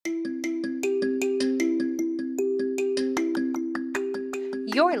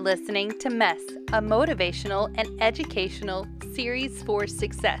You're listening to Mess, a motivational and educational series for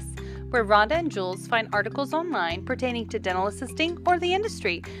success, where Rhonda and Jules find articles online pertaining to dental assisting or the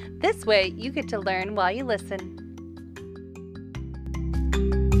industry. This way, you get to learn while you listen.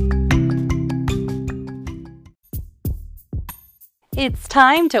 It's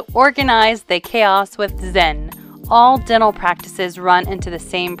time to organize the chaos with Zen. All dental practices run into the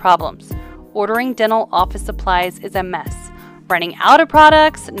same problems. Ordering dental office supplies is a mess. Running out of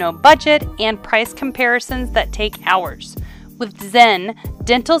products, no budget, and price comparisons that take hours. With Zen,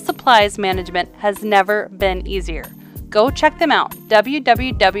 dental supplies management has never been easier. Go check them out,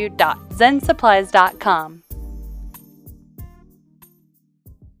 www.zensupplies.com.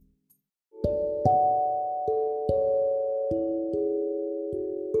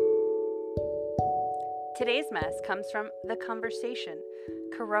 Today's mess comes from The Conversation.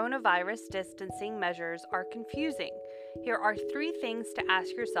 Coronavirus distancing measures are confusing. Here are 3 things to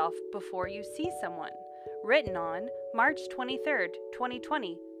ask yourself before you see someone. Written on March 23rd,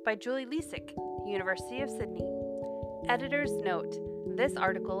 2020 by Julie Lisick, University of Sydney. Editor's note: this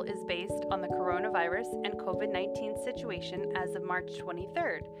article is based on the coronavirus and COVID-19 situation as of March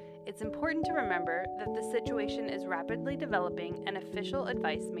 23rd. It's important to remember that the situation is rapidly developing and official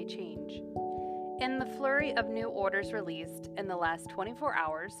advice may change. In the flurry of new orders released in the last 24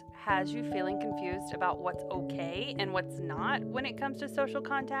 hours, has you feeling confused about what's okay and what's not when it comes to social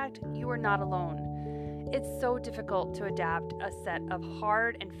contact? You are not alone. It's so difficult to adapt a set of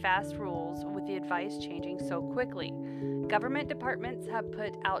hard and fast rules with the advice changing so quickly. Government departments have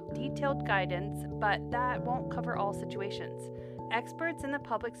put out detailed guidance, but that won't cover all situations. Experts in the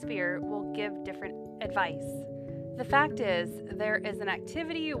public sphere will give different advice. The fact is, there is an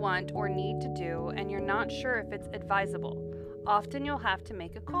activity you want or need to do and you're not sure if it's advisable. Often you'll have to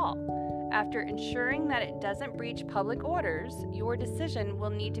make a call. After ensuring that it doesn't breach public orders, your decision will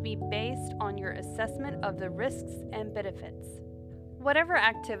need to be based on your assessment of the risks and benefits. Whatever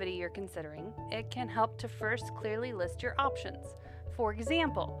activity you're considering, it can help to first clearly list your options. For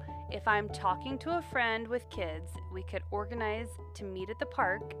example, if I'm talking to a friend with kids, we could organize to meet at the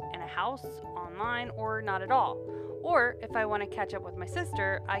park, in a house, online, or not at all. Or if I want to catch up with my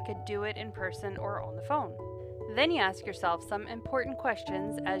sister, I could do it in person or on the phone. Then you ask yourself some important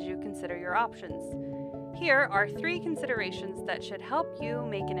questions as you consider your options. Here are 3 considerations that should help you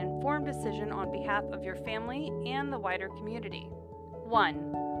make an informed decision on behalf of your family and the wider community. 1.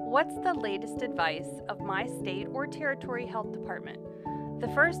 What's the latest advice of my state or territory health department?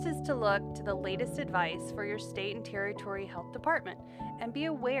 The first is to look to the latest advice for your state and territory health department and be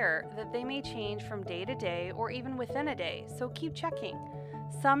aware that they may change from day to day or even within a day, so keep checking.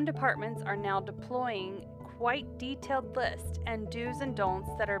 Some departments are now deploying quite detailed lists and do's and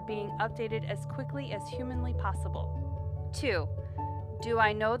don'ts that are being updated as quickly as humanly possible. 2. Do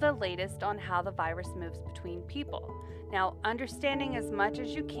I know the latest on how the virus moves between people? Now, understanding as much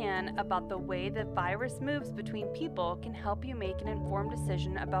as you can about the way the virus moves between people can help you make an informed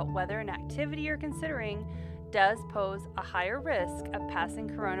decision about whether an activity you're considering does pose a higher risk of passing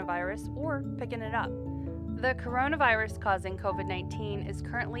coronavirus or picking it up. The coronavirus causing COVID-19 is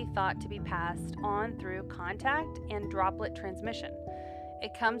currently thought to be passed on through contact and droplet transmission.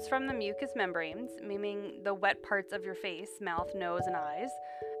 It comes from the mucous membranes, meaning the wet parts of your face, mouth, nose, and eyes.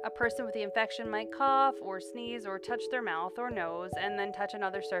 A person with the infection might cough or sneeze or touch their mouth or nose and then touch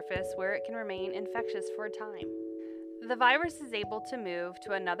another surface where it can remain infectious for a time. The virus is able to move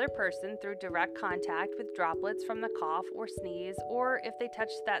to another person through direct contact with droplets from the cough or sneeze, or if they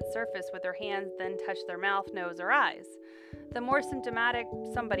touch that surface with their hands, then touch their mouth, nose, or eyes. The more symptomatic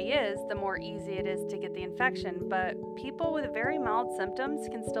somebody is, the more easy it is to get the infection, but people with very mild symptoms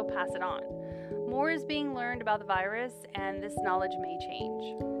can still pass it on. More is being learned about the virus, and this knowledge may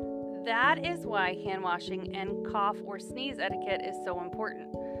change. That is why hand washing and cough or sneeze etiquette is so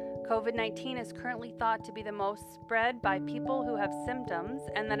important. COVID-19 is currently thought to be the most spread by people who have symptoms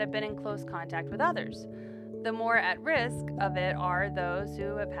and that have been in close contact with others. The more at risk of it are those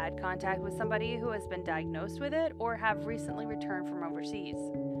who have had contact with somebody who has been diagnosed with it or have recently returned from overseas.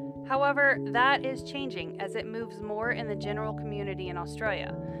 However, that is changing as it moves more in the general community in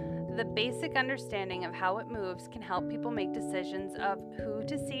Australia. The basic understanding of how it moves can help people make decisions of who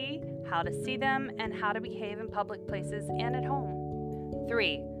to see, how to see them, and how to behave in public places and at home.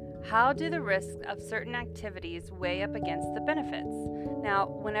 3. How do the risks of certain activities weigh up against the benefits? Now,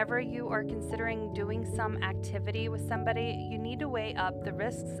 whenever you are considering doing some activity with somebody, you need to weigh up the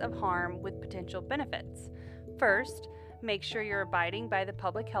risks of harm with potential benefits. First, make sure you're abiding by the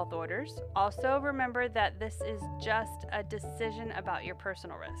public health orders. Also, remember that this is just a decision about your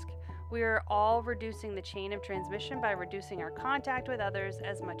personal risk. We are all reducing the chain of transmission by reducing our contact with others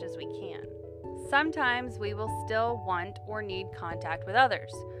as much as we can. Sometimes we will still want or need contact with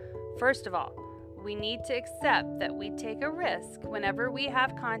others. First of all, we need to accept that we take a risk whenever we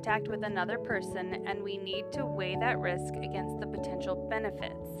have contact with another person, and we need to weigh that risk against the potential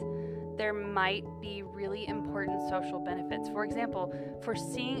benefits. There might be really important social benefits. For example, for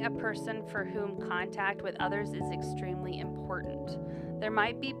seeing a person for whom contact with others is extremely important. There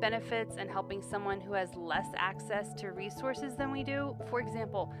might be benefits in helping someone who has less access to resources than we do. For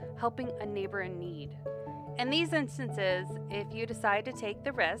example, helping a neighbor in need. In these instances, if you decide to take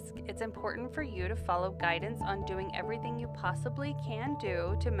the risk, it's important for you to follow guidance on doing everything you possibly can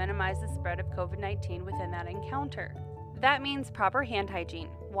do to minimize the spread of COVID-19 within that encounter. That means proper hand hygiene,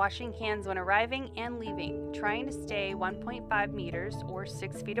 washing hands when arriving and leaving, trying to stay 1.5 meters or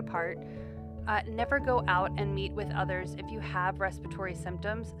 6 feet apart. Never go out and meet with others if you have respiratory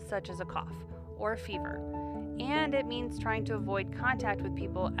symptoms such as a cough or a fever. And it means trying to avoid contact with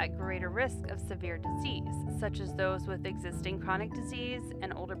people at greater risk of severe disease, such as those with existing chronic disease,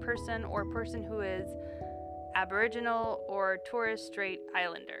 an older person, or a person who is Aboriginal or Torres Strait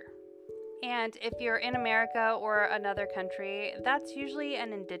Islander. And if you're in America or another country, that's usually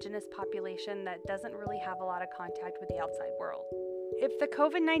an indigenous population that doesn't really have a lot of contact with the outside world. If the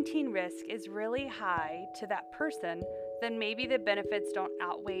COVID-19 risk is really high to that person, then maybe the benefits don't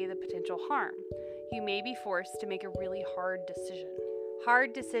outweigh the potential harm. You may be forced to make a really hard decision.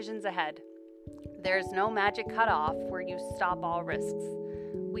 Hard decisions ahead. There's no magic cutoff where you stop all risks.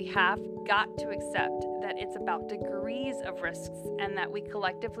 We have got to accept that it's about degrees of risks and that we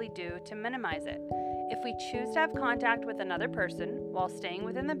collectively do to minimize it. If we choose to have contact with another person while staying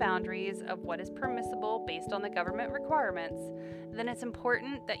within the boundaries of what is permissible based on the government requirements, then it's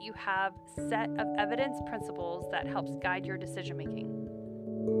important that you have a set of evidence principles that helps guide your decision making.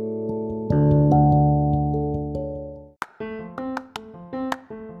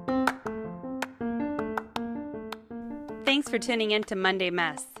 Thanks for tuning in to Monday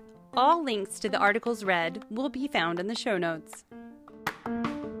Mess. All links to the articles read will be found in the show notes.